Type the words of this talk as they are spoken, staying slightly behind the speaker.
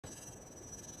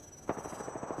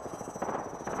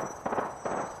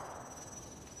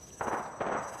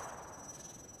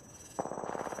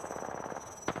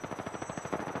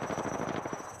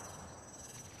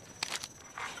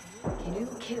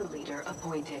leader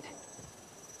appointed.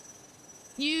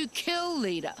 New kill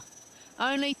leader.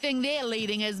 Only thing they're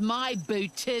leading is my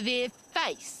boot to their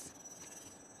face.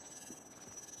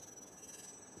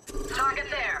 Target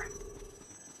there.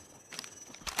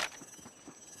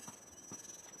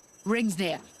 Rings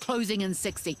near. Closing in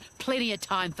 60. Plenty of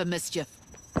time for mischief.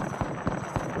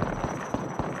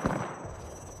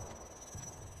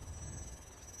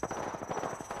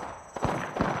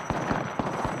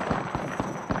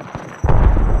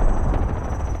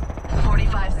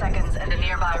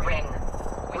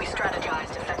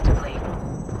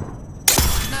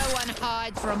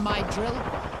 From my drill.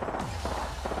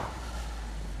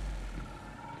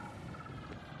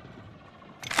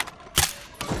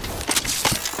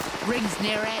 Rings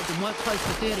near ads and weren't close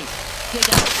to 30. Dig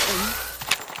up, two.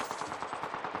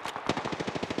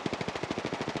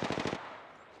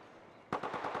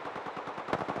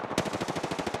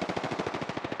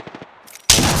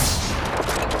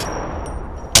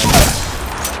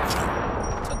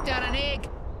 Took down an egg.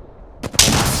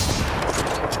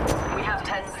 We have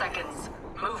 10 seconds.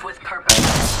 Move with purpose.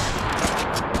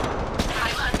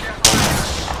 I'm under fire.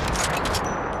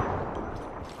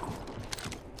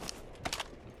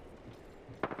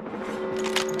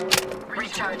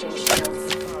 Recharging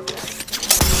shields.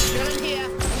 Still in here.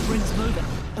 Rings moving,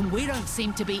 and we don't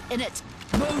seem to be in it.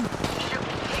 Move!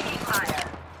 Taking fire.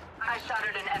 I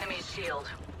shattered an enemy's shield.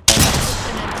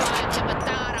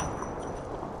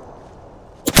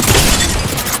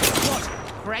 What?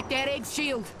 Crack that egg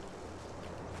shield.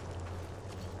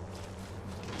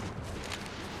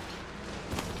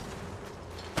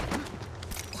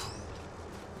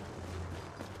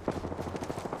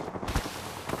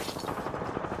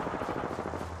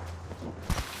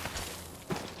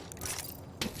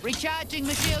 Recharging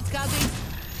my shields, Guzzies.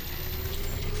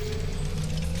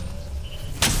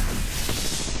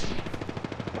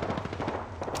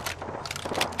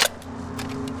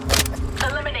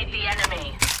 Eliminate the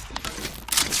enemy.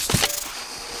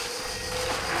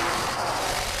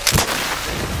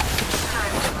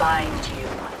 Time to bind you.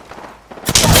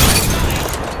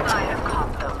 I have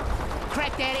caught them.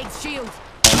 Crack that egg shield.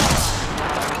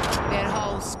 That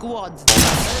whole squad's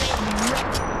letting rip.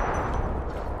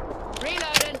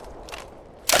 Reloading.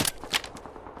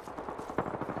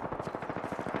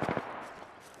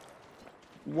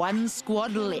 One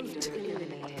squad left.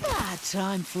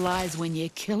 Time flies when you're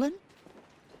killing.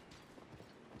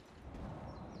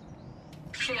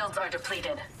 Shields are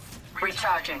depleted.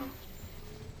 Recharging.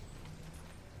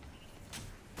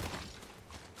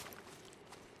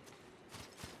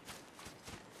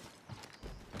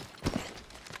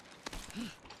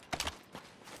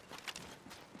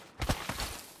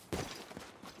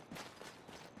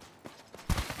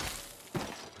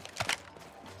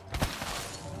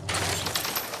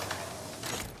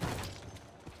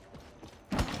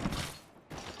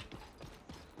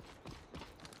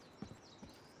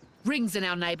 Rings in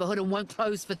our neighborhood and won't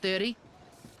close for 30.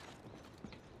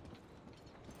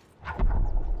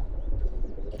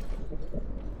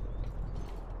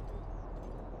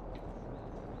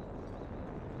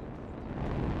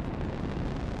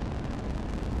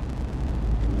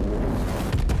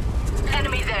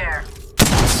 Enemy there.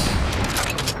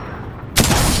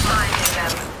 Finding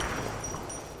them.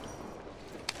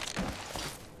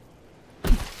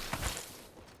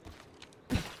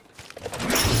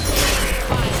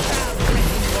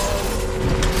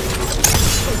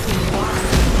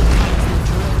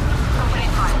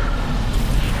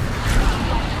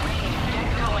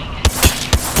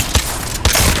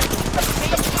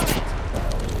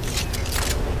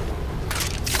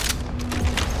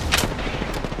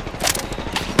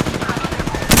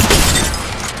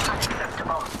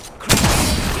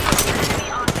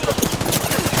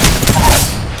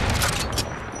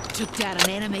 Took down an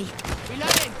enemy.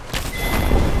 Reloading!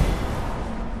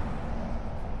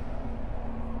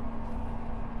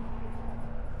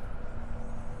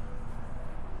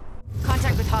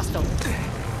 Contact with hostile.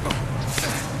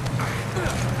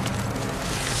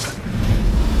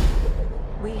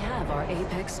 We have our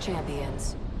Apex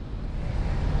champions.